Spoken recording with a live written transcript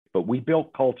but we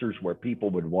built cultures where people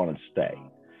would want to stay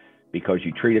because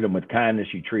you treated them with kindness,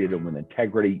 you treated them with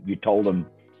integrity, you told them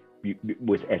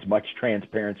with as much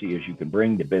transparency as you can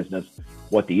bring to business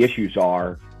what the issues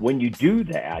are. When you do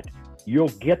that, you'll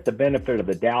get the benefit of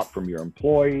the doubt from your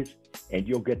employees, and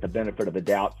you'll get the benefit of the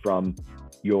doubt from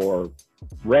your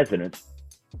residents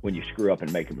when you screw up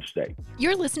and make a mistake.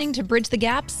 You're listening to Bridge the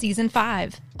Gap Season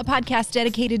 5, a podcast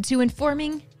dedicated to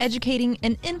informing, educating,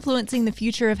 and influencing the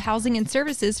future of housing and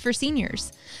services for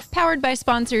seniors. Powered by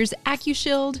sponsors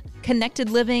AccuShield, Connected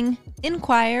Living,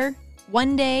 Inquire,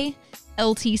 One Day,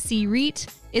 LTC REIT,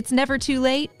 It's Never Too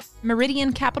Late,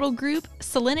 Meridian Capital Group,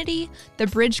 Salinity, The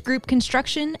Bridge Group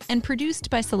Construction, and produced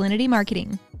by Salinity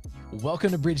Marketing.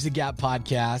 Welcome to Bridge the Gap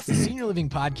podcast, the senior living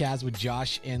podcast with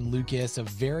Josh and Lucas. A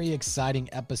very exciting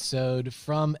episode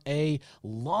from a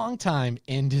longtime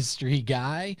industry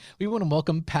guy. We want to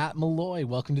welcome Pat Mulloy.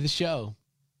 Welcome to the show.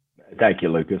 Thank you,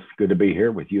 Lucas. Good to be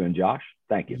here with you and Josh.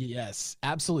 Thank you. Yes,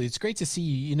 absolutely. It's great to see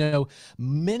you. You know,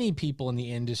 many people in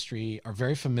the industry are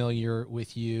very familiar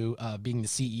with you being the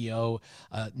CEO,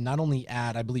 not only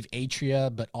at, I believe,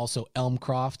 Atria, but also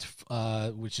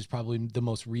Elmcroft, which is probably the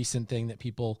most recent thing that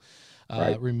people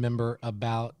remember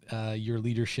about your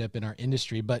leadership in our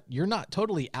industry. But you're not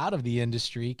totally out of the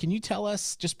industry. Can you tell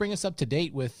us, just bring us up to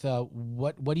date with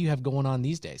what do you have going on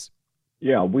these days?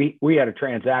 Yeah, we had a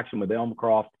transaction with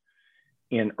Elmcroft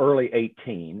in early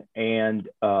 18. And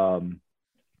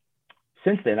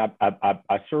since then,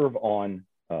 I serve on,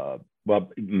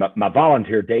 my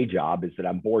volunteer day job is that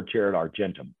I'm board chair at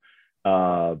Argentum.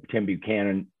 Tim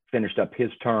Buchanan finished up his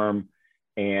term,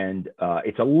 and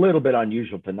it's a little bit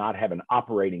unusual to not have an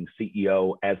operating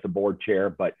CEO as the board chair,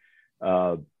 but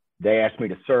they asked me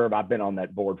to serve. I've been on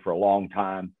that board for a long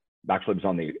time. Actually, was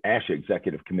on the ASHA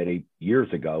executive committee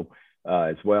years ago.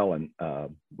 As well, and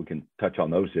we can touch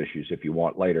on those issues if you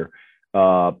want later.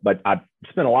 But I've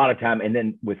spent a lot of time, and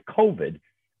then with COVID,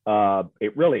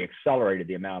 it really accelerated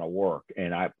the amount of work,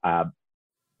 and I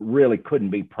really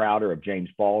couldn't be prouder of James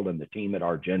Bald and the team at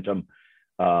Argentum,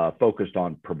 focused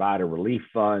on provider relief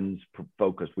funds,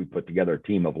 we put together a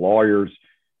team of lawyers,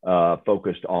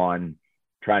 focused on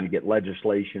trying to get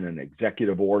legislation and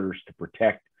executive orders to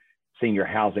protect senior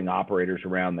housing operators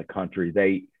around the country.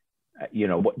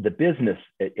 The business,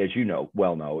 as you know,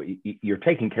 you're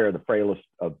taking care of the frailest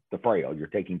of the frail. You're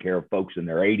taking care of folks in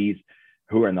their 80s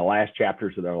who are in the last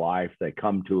chapters of their life. They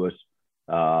come to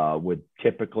us with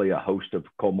typically a host of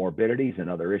comorbidities and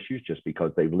other issues just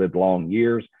because they've lived long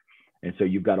years. And so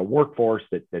you've got a workforce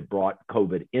that brought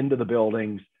COVID into the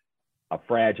buildings, a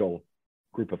fragile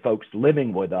group of folks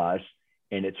living with us,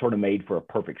 and it sort of made for a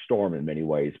perfect storm in many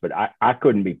ways. But I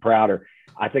couldn't be prouder.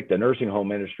 I think the nursing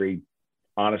home industry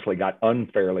honestly got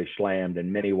unfairly slammed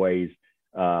in many ways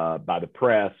by the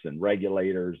press and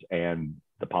regulators and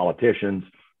the politicians,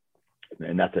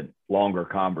 and that's a longer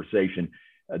conversation.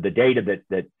 The data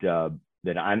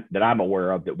that I'm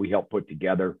aware of that we helped put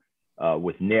together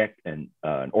with Nick and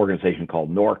an organization called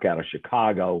NORC out of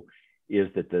Chicago is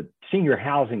that the senior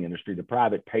housing industry, the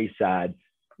private pay side,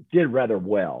 did rather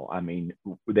well. I mean,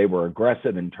 they were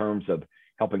aggressive in terms of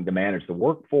helping to manage the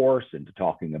workforce and to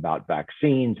talking about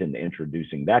vaccines and to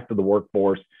introducing that to the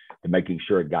workforce, to making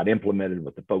sure it got implemented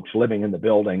with the folks living in the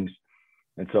buildings.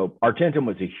 And so Argentum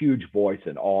was a huge voice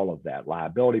in all of that: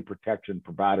 liability protection,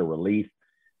 provider relief.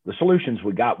 The solutions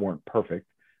we got weren't perfect.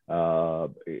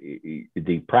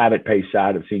 The private pay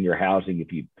side of senior housing,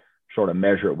 if you sort of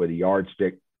measure it with a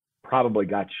yardstick, probably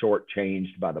got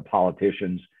shortchanged by the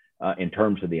politicians in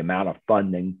terms of the amount of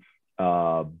funding.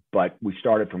 But we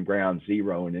started from ground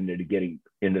zero and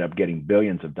ended up getting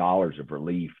billions of dollars of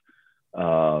relief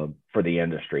for the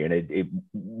industry. And it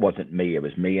wasn't me. It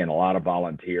was me and a lot of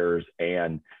volunteers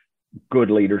and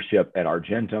good leadership at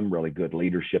Argentum, really good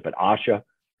leadership at ASHA,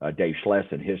 Dave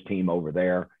Schless and his team over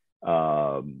there,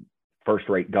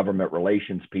 first-rate government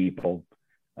relations people.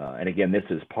 And again, this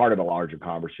is part of a larger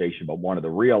conversation, but one of the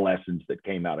real lessons that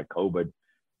came out of COVID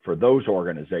for those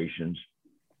organizations,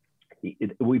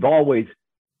 we've always,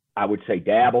 I would say,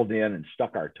 dabbled in and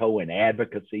stuck our toe in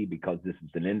advocacy because this is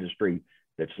an industry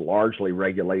that's largely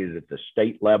regulated at the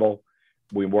state level.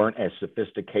 We weren't as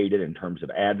sophisticated in terms of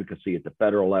advocacy at the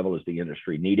federal level as the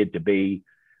industry needed to be.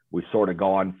 We've sort of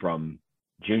gone from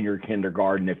junior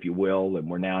kindergarten, if you will, and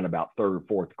we're now in about third or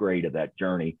fourth grade of that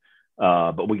journey.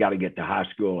 But we got to get to high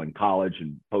school and college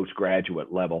and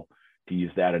postgraduate level, to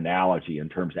use that analogy, in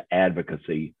terms of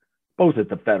advocacy, both at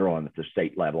the federal and at the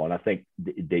state level. And I think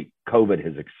the COVID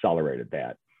has accelerated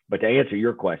that. But to answer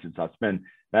your questions,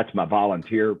 that's my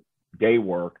volunteer day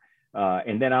work.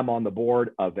 And then I'm on the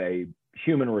board of a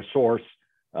human resource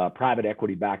private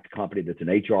equity-backed company that's an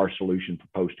HR solution for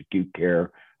post-acute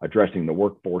care, addressing the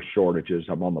workforce shortages.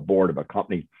 I'm on the board of a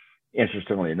company,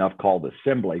 interestingly enough, called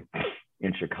Assembly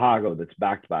in Chicago that's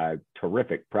backed by a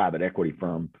terrific private equity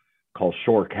firm called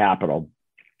Shore Capital.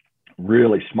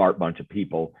 Really smart bunch of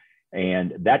people.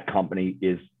 And that company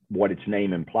is what its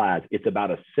name implies. It's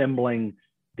about assembling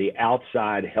the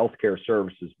outside healthcare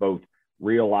services, both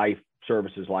real life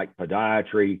services like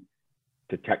podiatry,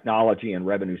 to technology and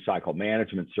revenue cycle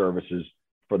management services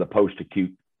for the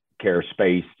post-acute care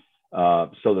space,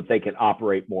 so that they can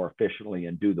operate more efficiently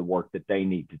and do the work that they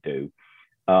need to do.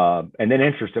 And then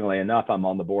interestingly enough, I'm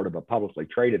on the board of a publicly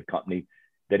traded company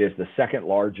that is the second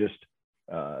largest.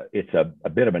 It's a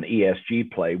bit of an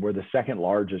ESG play. We're the second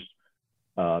largest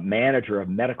manager of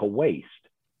medical waste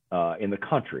in the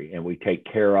country. And we take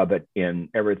care of it in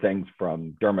everything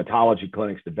from dermatology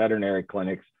clinics to veterinary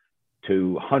clinics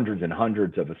to hundreds and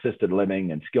hundreds of assisted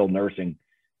living and skilled nursing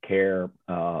care.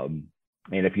 And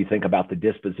if you think about the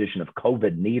disposition of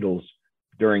COVID needles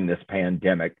during this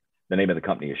pandemic, the name of the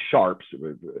company is Sharps,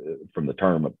 from the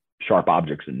term of sharp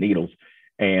objects and needles.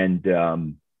 And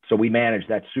so we manage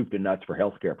that soup to nuts for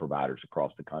healthcare providers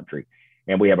across the country.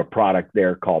 And we have a product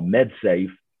there called MedSafe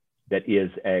that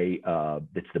is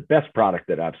it's the best product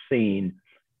that I've seen.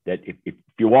 That if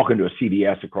you walk into a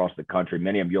CVS across the country,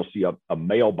 many of them, you'll see a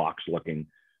mailbox looking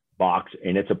box,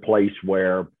 and it's a place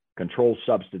where controlled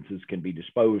substances can be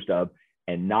disposed of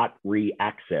and not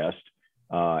re-accessed.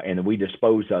 And we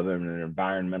dispose of them in an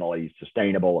environmentally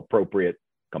sustainable, appropriate,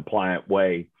 compliant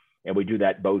way. And we do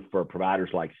that both for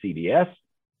providers like CVS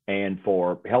and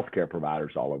for healthcare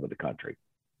providers all over the country,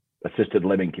 assisted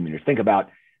living communities. Think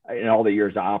about, in all the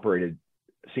years I operated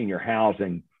senior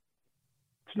housing,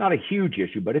 it's not a huge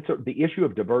issue, but the issue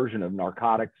of diversion of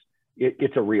narcotics.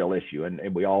 It's a real issue. And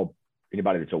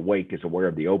anybody that's awake is aware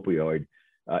of the opioid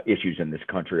issues in this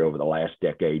country over the last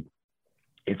decade.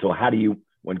 And so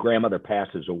when grandmother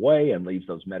passes away and leaves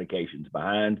those medications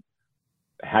behind,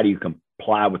 how do you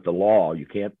comply with the law? You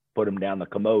can't put them down the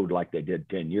commode like they did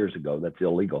 10 years ago. That's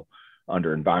illegal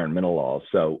under environmental laws.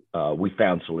 So we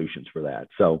found solutions for that.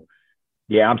 So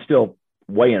yeah, I'm still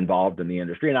way involved in the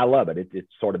industry, and I love it.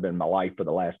 It's sort of been my life for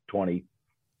the last 20.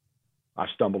 I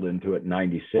stumbled into it in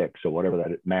 96. So whatever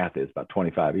that math is, about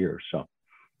 25 years. So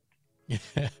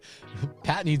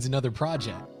Pat needs another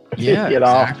project. Yeah,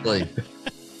 exactly.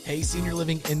 Hey, Senior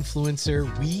Living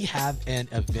Influencer, we have an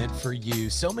event for you.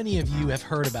 So many of you have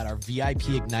heard about our VIP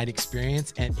Ignite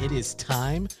experience, and it is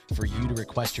time for you to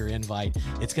request your invite.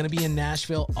 It's going to be in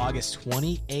Nashville, August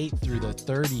 28th through the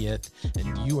 30th,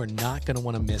 and you are not going to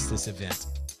want to miss this event.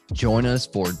 Join us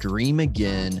for Dream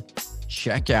Again.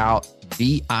 Check out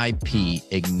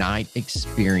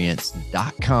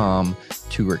VIPIgniteExperience.com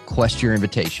to request your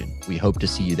invitation. We hope to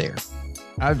see you there.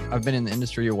 I've been in the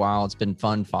industry a while. It's been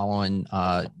fun following,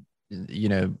 at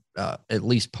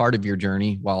least part of your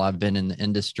journey while I've been in the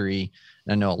industry.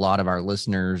 And I know a lot of our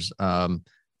listeners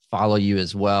follow you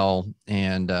as well,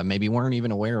 and maybe weren't even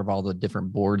aware of all the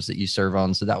different boards that you serve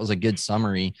on. So that was a good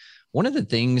summary. One of the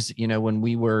things, when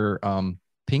we were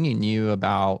pinging you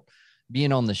about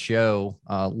being on the show,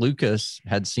 Lucas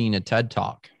had seen a TED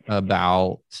Talk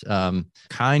about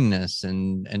kindness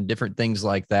and different things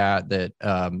like that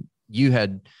you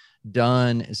had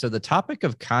done. So the topic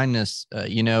of kindness,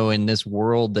 in this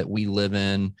world that we live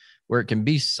in, where it can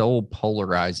be so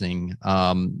polarizing,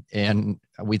 and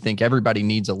we think everybody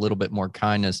needs a little bit more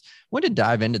kindness. I want to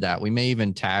dive into that. We may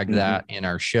even tag that in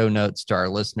our show notes to our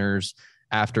listeners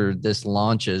after this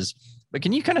launches. But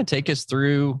can you kind of take us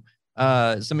through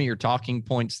some of your talking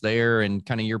points there and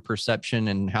kind of your perception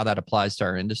and how that applies to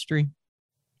our industry?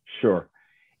 Sure.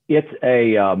 It's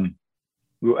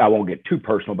I won't get too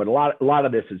personal, but a lot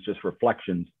of this is just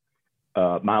reflections,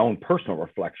 my own personal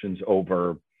reflections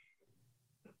over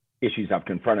issues I've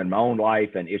confronted in my own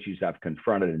life and issues I've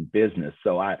confronted in business.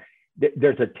 So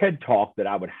there's a TED Talk that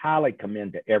I would highly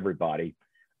commend to everybody.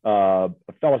 A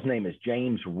fellow's name is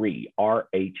James Rhee,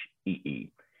 R-H-E-E.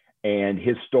 And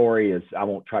his story is, I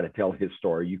won't try to tell his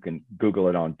story. You can Google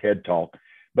it on TED Talk,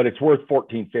 but it's worth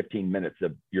 15 minutes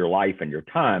of your life and your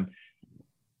time.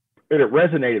 And it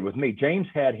resonated with me. James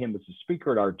had him as a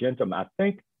speaker at Argentum. I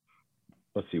think,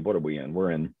 let's see, what are we in?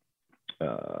 We're in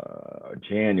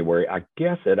January. I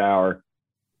guess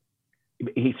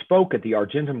he spoke at the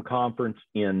Argentum conference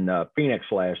in Phoenix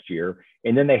last year.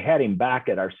 And then they had him back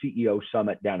at our CEO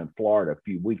summit down in Florida a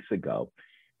few weeks ago.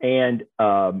 And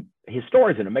his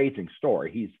story is an amazing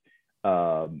story. He's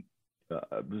was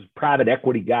a private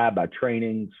equity guy by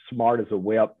training, smart as a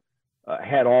whip.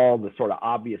 Had all the sort of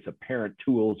obvious apparent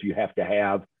tools you have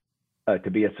to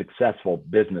be a successful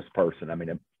business person. I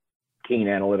mean, keen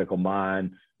analytical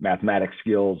mind, mathematics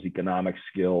skills, economic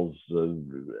skills,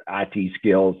 IT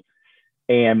skills.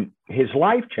 And his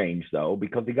life changed, though,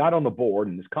 because he got on the board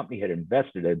and this company had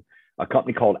invested in a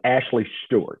company called Ashley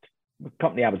Stewart, a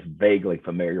company I was vaguely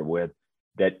familiar with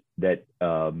that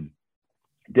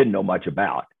didn't know much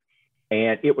about.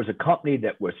 And it was a company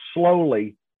that was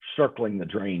slowly circling the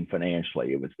drain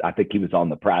financially. I think he was on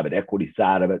the private equity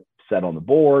side of it, sat on the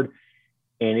board,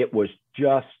 and it was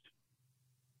just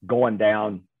going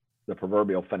down the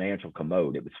proverbial financial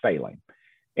commode. It was failing.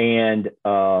 And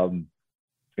I'm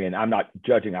not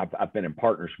judging. I've been in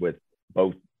partners with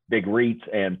both big REITs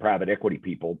and private equity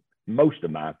people most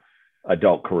of my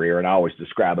adult career. And I always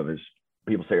describe them as,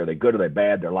 people say, are they good or are they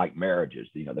bad? They're like marriages.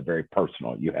 They're very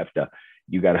personal. You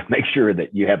got to make sure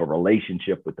that you have a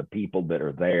relationship with the people that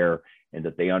are there and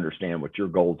that they understand what your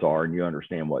goals are and you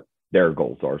understand what their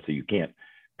goals are. So you can't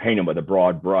paint them with a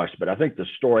broad brush. But I think the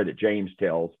story that James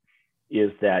tells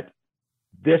is that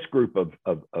this group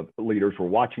of leaders were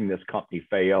watching this company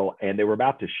fail and they were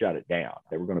about to shut it down.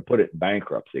 They were going to put it in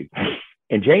bankruptcy.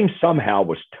 And James somehow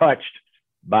was touched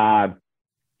by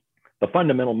the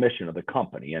fundamental mission of the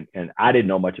company. And I didn't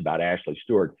know much about Ashley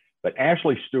Stewart, but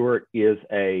Ashley Stewart is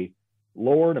a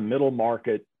lower to middle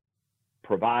market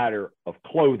provider of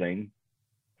clothing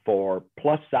for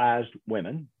plus sized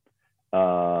women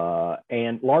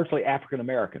and largely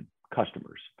African-American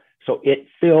customers. So it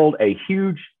filled a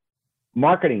huge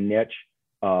marketing niche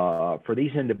for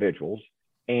these individuals.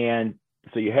 And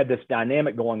so you had this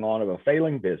dynamic going on of a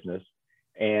failing business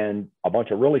and a bunch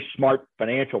of really smart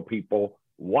financial people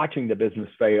watching the business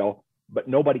fail, but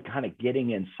nobody kind of getting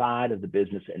inside of the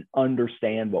business and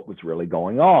understand what was really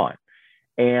going on.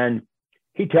 And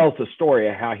he tells the story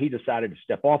of how he decided to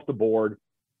step off the board,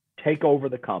 take over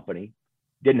the company,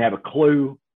 didn't have a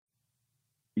clue,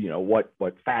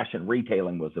 what fashion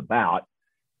retailing was about,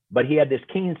 but he had this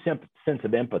keen sense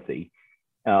of empathy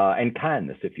and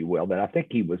kindness, if you will, that I think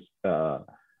he was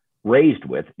raised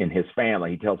with in his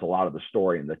family. He tells a lot of the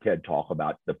story in the TED Talk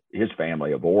about his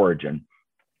family of origin.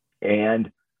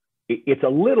 And it's a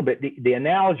little bit, the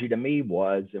analogy to me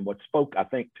was, and what spoke, I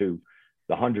think, to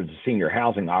the hundreds of senior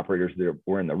housing operators that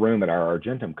were in the room at our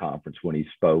Argentum conference when he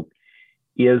spoke,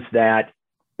 is that,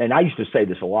 and I used to say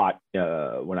this a lot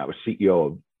when I was CEO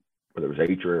of whether it was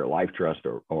Atria or Life Trust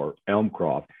or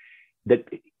Elmcroft, that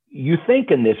you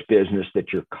think in this business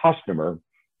that your customer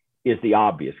is the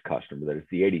obvious customer, that it's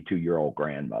the 82-year-old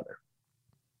grandmother.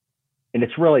 And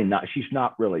it's really not, she's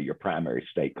not really your primary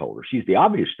stakeholder. She's the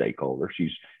obvious stakeholder.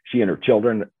 She and her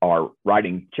children are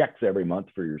writing checks every month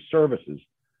for your services.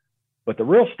 But the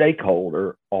real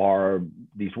stakeholder are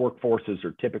these workforces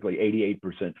are typically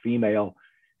 88% female,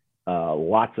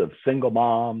 lots of single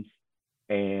moms,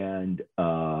 and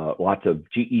lots of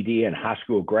GED and high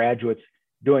school graduates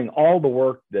doing all the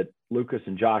work that Lucas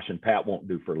and Josh and Pat won't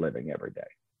do for a living every day.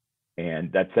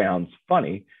 And that sounds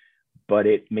funny, but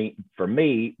for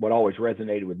me, what always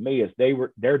resonated with me is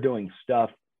they're doing stuff.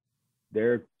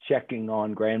 They're checking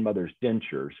on grandmother's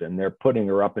dentures and they're putting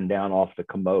her up and down off the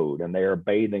commode and they are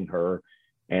bathing her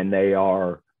and they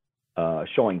are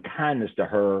showing kindness to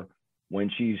her when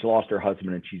she's lost her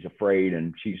husband and she's afraid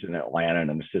and she's in Atlanta in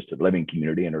an assisted living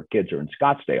community and her kids are in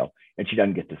Scottsdale and she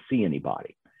doesn't get to see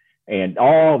anybody. And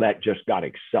all that just got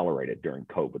accelerated during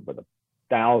COVID with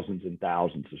thousands and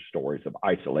thousands of stories of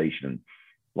isolation and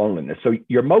loneliness. So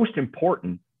your most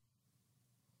important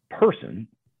person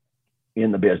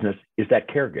in the business is that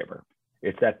caregiver.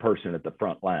 It's that person at the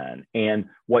front line. And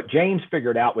what James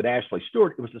figured out with Ashley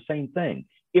Stewart, it was the same thing.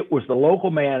 It was the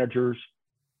local managers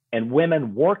and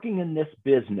women working in this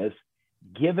business,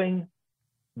 giving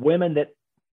women that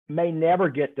may never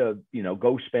get to,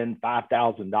 go spend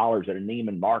 $5,000 at a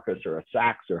Neiman Marcus or a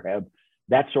Saks or have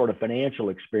that sort of financial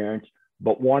experience,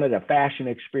 but wanted a fashion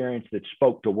experience that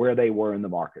spoke to where they were in the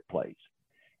marketplace.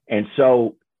 And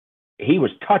so he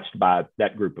was touched by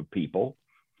that group of people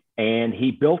and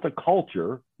he built a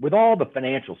culture with all the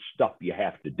financial stuff you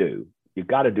have to do. You've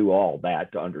got to do all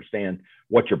that to understand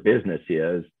what your business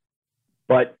is.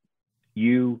 But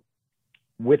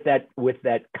with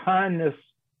that kindness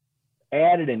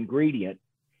added ingredient,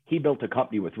 he built a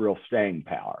company with real staying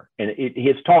power. And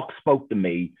his talk spoke to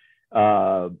me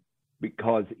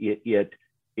because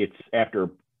it's after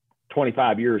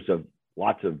 25 years of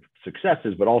lots of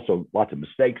successes, but also lots of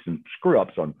mistakes and screw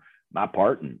ups on my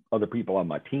part and other people on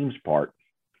my team's part.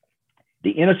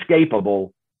 The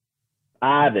inescapable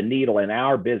eye of the needle in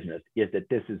our business is that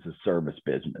this is a service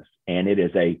business, and it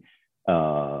is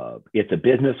it's a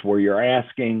business where you're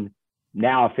asking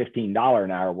now a $15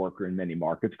 an hour worker in many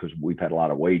markets, because we've had a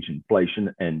lot of wage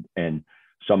inflation and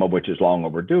some of which is long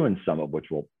overdue and some of which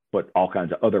will put all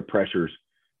kinds of other pressures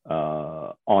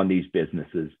on these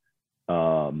businesses.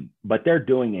 But they're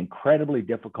doing incredibly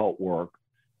difficult work.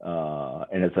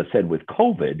 And as I said, with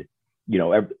COVID,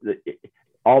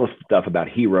 all the stuff about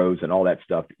heroes and all that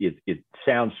stuff, it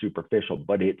sounds superficial,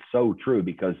 but it's so true,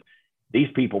 because these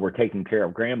people were taking care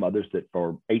of grandmothers that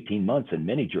for 18 months in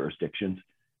many jurisdictions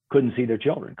couldn't see their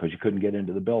children because you couldn't get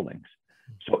into the buildings.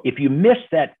 So if you miss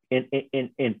that, and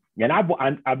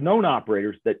I've known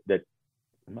operators that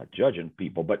I'm not judging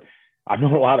people, but I've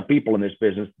known a lot of people in this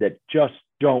business that just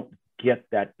don't get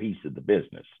that piece of the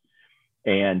business.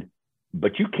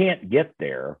 But you can't get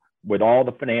there with all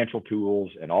the financial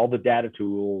tools and all the data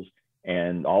tools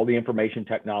and all the information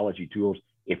technology tools.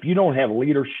 If you don't have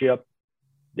leadership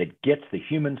that gets the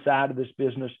human side of this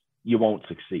business, you won't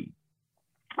succeed.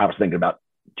 I was thinking about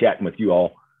chatting with you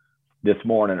all this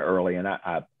morning early, and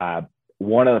I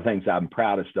one of the things I'm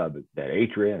proudest of is that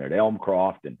Atria and at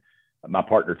Elmcroft, and my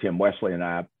partner Tim Wesley and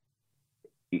I,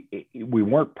 we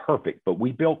weren't perfect, but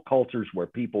we built cultures where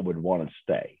people would want to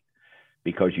stay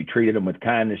because you treated them with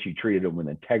kindness, you treated them with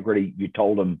integrity, you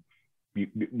told them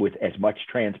with as much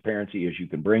transparency as you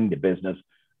can bring to business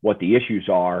what the issues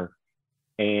are.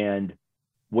 And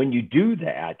when you do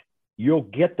that, you'll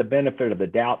get the benefit of the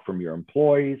doubt from your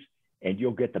employees, and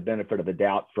you'll get the benefit of the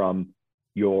doubt from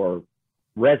your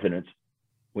residents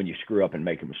when you screw up and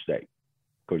make a mistake,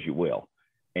 because you will.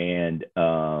 And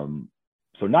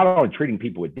so not only treating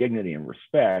people with dignity and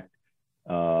respect,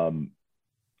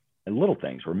 and little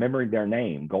things, remembering their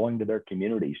name, going to their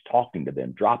communities, talking to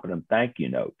them, dropping them thank you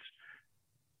notes,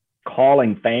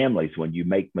 calling families when you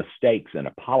make mistakes and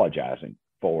apologizing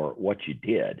for what you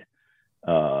did.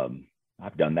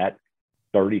 I've done that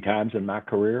 30 times in my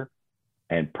career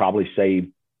and probably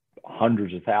saved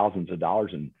hundreds of thousands of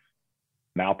dollars in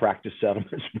malpractice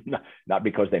settlements, not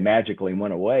because they magically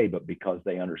went away, but because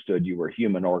they understood you were a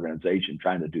human organization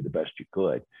trying to do the best you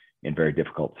could in very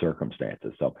difficult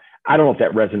circumstances. So I don't know if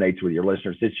that resonates with your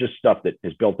listeners. It's just stuff that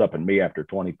has built up in me after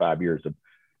 25 years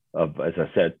of, as I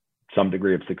said, some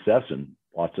degree of success and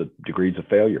lots of degrees of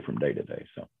failure from day to day.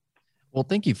 So. Well,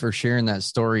 thank you for sharing that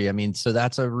story. I mean, so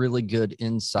that's a really good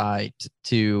insight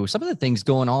to some of the things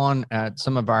going on at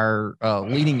some of our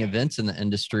leading events in the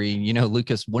industry.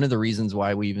 Lucas, one of the reasons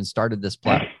why we even started this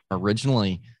platform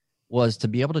originally was to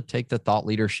be able to take the thought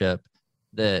leadership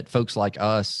that folks like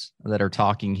us that are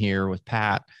talking here with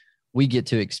Pat, we get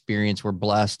to experience. We're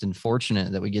blessed and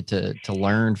fortunate that we get to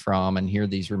learn from and hear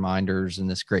these reminders and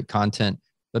this great content.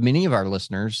 But many of our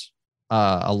listeners,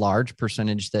 a large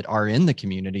percentage that are in the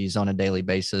communities on a daily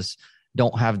basis,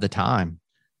 don't have the time.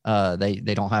 They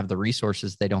don't have the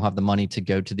resources. They don't have the money to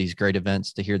go to these great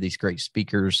events, to hear these great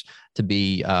speakers, to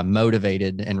be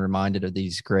motivated and reminded of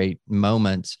these great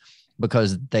moments,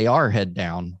 because they are head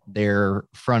down, they're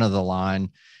front of the line.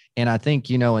 And I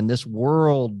think, in this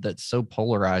world that's so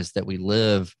polarized that we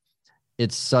live,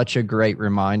 it's such a great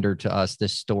reminder to us,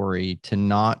 this story, to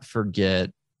not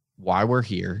forget why we're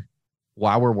here,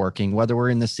 why we're working, whether we're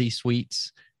in the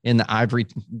C-suites, in the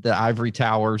ivory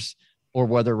towers, or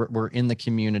whether we're in the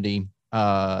community.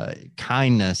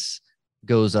 Kindness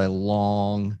goes a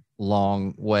long,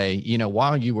 long way.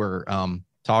 While you were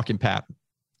talking, Pat,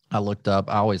 I looked up,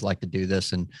 I always like to do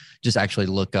this and just actually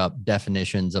look up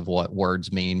definitions of what words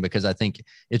mean, because I think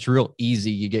it's real easy.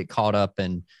 You get caught up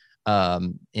in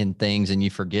things and you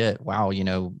forget, wow,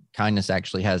 kindness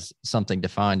actually has something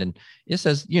defined. And it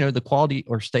says, the quality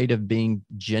or state of being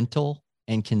gentle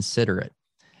and considerate.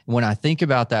 When I think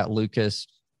about that, Lucas,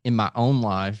 in my own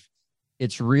life,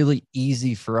 it's really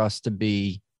easy for us to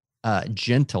be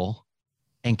gentle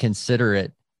and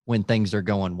considerate when things are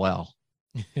going well.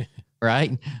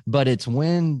 Right. But it's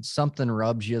when something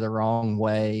rubs you the wrong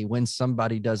way, when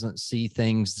somebody doesn't see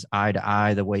things eye to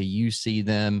eye the way you see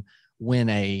them, when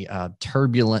a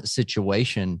turbulent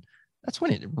situation, that's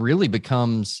when it really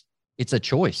becomes, it's a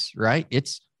choice, right?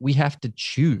 We have to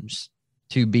choose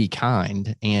to be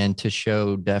kind and to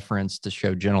show deference, to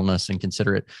show gentleness and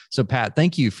considerate. So Pat,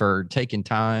 thank you for taking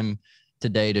time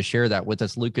today to share that with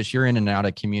us. Lucas, you're in and out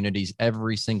of communities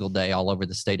every single day all over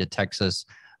the state of Texas.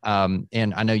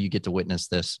 And I know you get to witness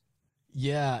this.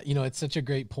 Yeah. It's such a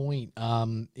great point.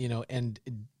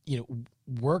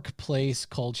 Workplace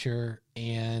culture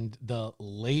and the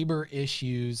labor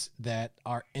issues that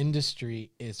our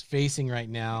industry is facing right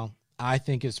now, I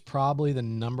think is probably the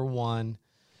number one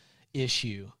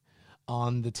issue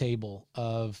on the table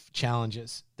of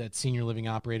challenges that senior living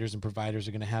operators and providers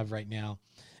are going to have right now.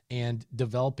 And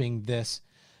developing this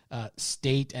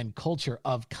state and culture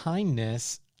of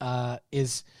kindness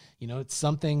is, it's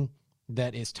something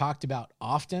that is talked about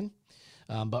often,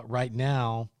 but right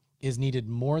now is needed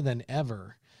more than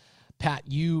ever. Pat,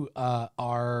 you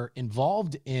are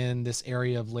involved in this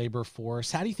area of labor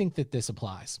force. How do you think that this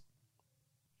applies?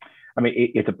 I mean,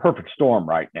 it's a perfect storm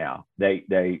right now.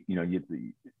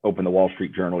 You open the Wall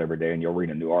Street Journal every day and you'll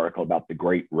read a new article about the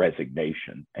Great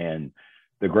Resignation. And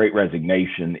the Great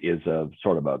Resignation is a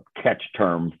sort of a catch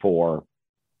term for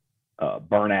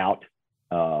burnout,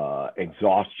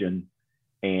 exhaustion,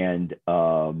 and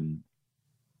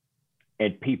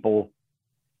people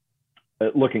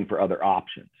looking for other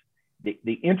options.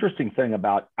 The interesting thing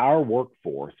about our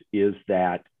workforce is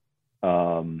that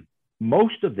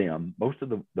most of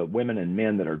the women and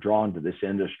men that are drawn to this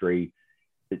industry,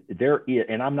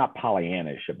 and I'm not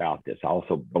Pollyannish about this. I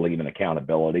also believe in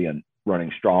accountability and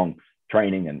running strong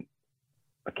training and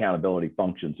accountability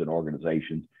functions in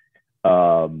organizations.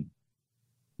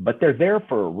 But they're there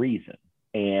for a reason.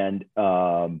 And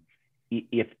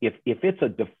if it's a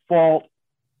default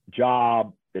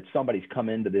job that somebody's come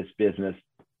into this business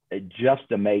just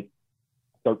to make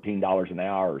 $13 an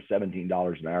hour or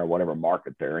 $17 an hour, whatever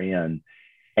market they're in,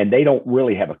 and they don't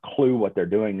really have a clue what they're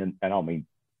doing, and I don't mean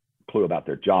clue about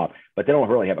their job, but they don't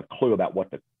really have a clue about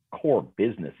what the core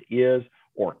business is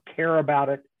or care about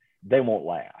it, they won't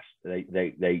last.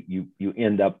 You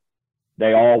end up,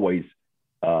 they always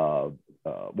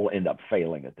will end up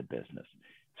failing at the business.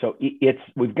 So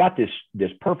we've got this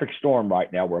perfect storm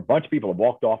right now where a bunch of people have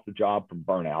walked off the job from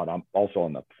burnout. I'm also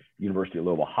on the University of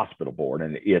Louisville Hospital Board,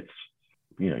 and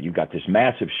you've got this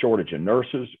massive shortage of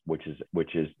nurses, which is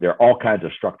there are all kinds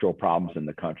of structural problems in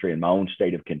the country. In my own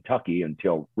state of Kentucky,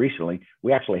 until recently,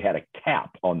 we actually had a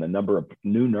cap on the number of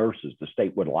new nurses the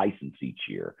state would license each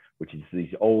year, which is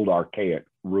these old archaic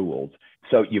rules.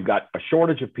 So you've got a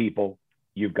shortage of people,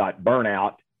 you've got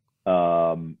burnout,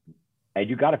 and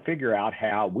you've got to figure out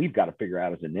we've got to figure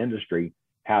out as an industry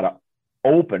how to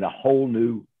open a whole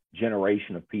new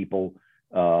generation of people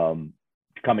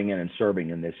coming in and serving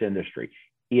in this industry.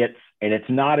 It's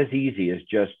not as easy as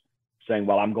just saying,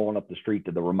 well, I'm going up the street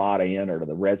to the Ramada Inn or to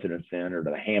the Residence Inn or to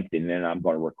the Hampton Inn. I'm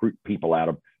going to recruit people out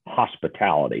of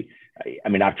hospitality. I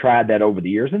mean, I've tried that over the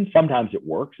years, and sometimes it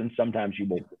works, and sometimes you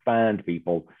will find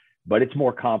people, but it's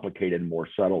more complicated and more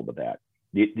subtle than that.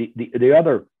 The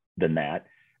other than that,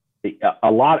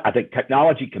 I think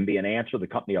technology can be an answer. The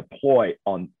company Mulloy,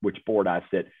 on which board I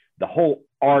sit, the whole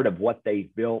art of what they've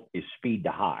built is speed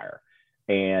to hire.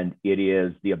 And it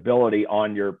is the ability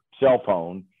on your cell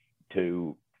phone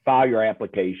to file your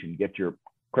application, get your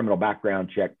criminal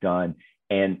background check done,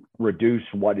 and reduce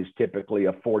what is typically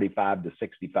a 45 to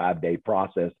 65 day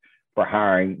process for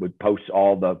hiring, would post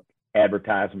all the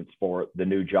advertisements for the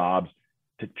new jobs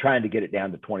to trying to get it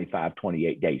down to 25,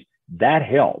 28 days. That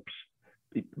helps.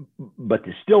 But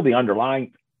there's still the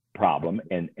underlying problem,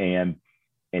 and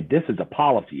this is a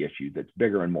policy issue that's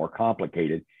bigger and more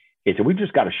complicated, is that we've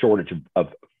just got a shortage of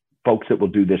folks that will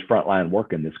do this frontline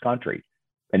work in this country.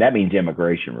 And that means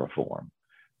immigration reform.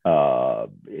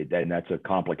 And that's a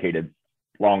complicated,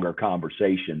 longer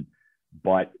conversation,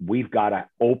 but we've got to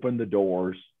open the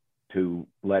doors to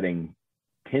letting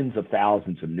tens of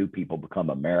thousands of new people become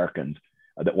Americans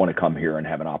that want to come here and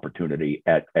have an opportunity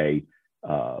at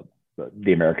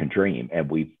the American dream. And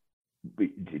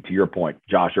to your point,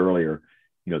 Josh, earlier,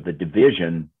 the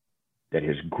division that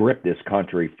has gripped this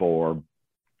country for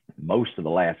most of the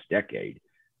last decade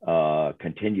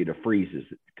continues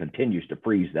to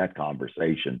freeze that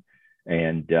conversation.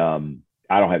 And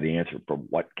I don't have the answer for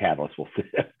what catalyst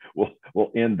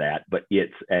will end that, but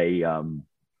it's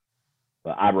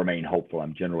I remain hopeful.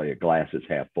 I'm generally a glasses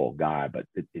half full guy, but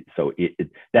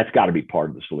that's got to be part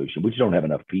of the solution. We just don't have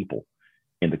enough people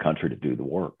in the country to do the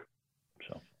work.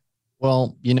 So,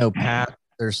 well, Pat,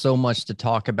 there's so much to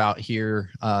talk about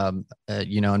here.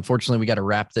 Unfortunately, we got to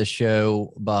wrap this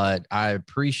show, but I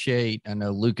know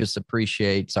Lucas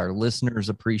appreciates, our listeners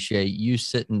appreciate you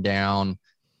sitting down,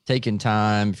 taking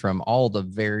time from all the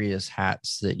various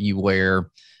hats that you wear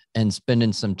and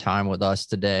spending some time with us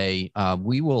today.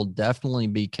 We will definitely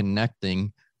be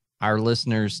connecting our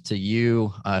listeners to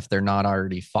you if they're not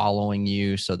already following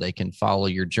you, so they can follow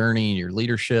your journey, your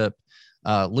leadership.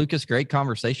 Lucas, great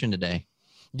conversation today.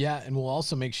 Yeah, and we'll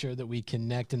also make sure that we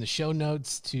connect in the show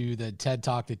notes to the TED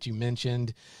Talk that you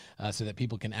mentioned so that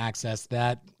people can access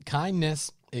that.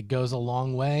 Kindness, it goes a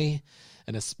long way,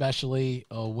 and especially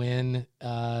when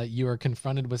you are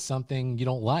confronted with something you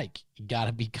don't like. You got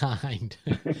to be kind.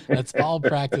 Let's all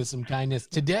practice some kindness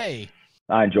today.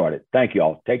 I enjoyed it. Thank you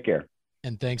all. Take care.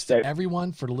 And thanks to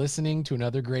everyone for listening to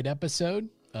another great episode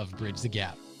of Bridge the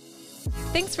Gap.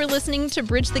 Thanks for listening to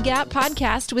Bridge the Gap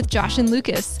podcast with Josh and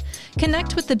Lucas.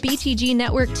 Connect with the BTG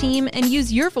Network team and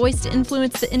use your voice to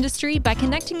influence the industry by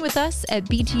connecting with us at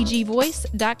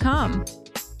btgvoice.com.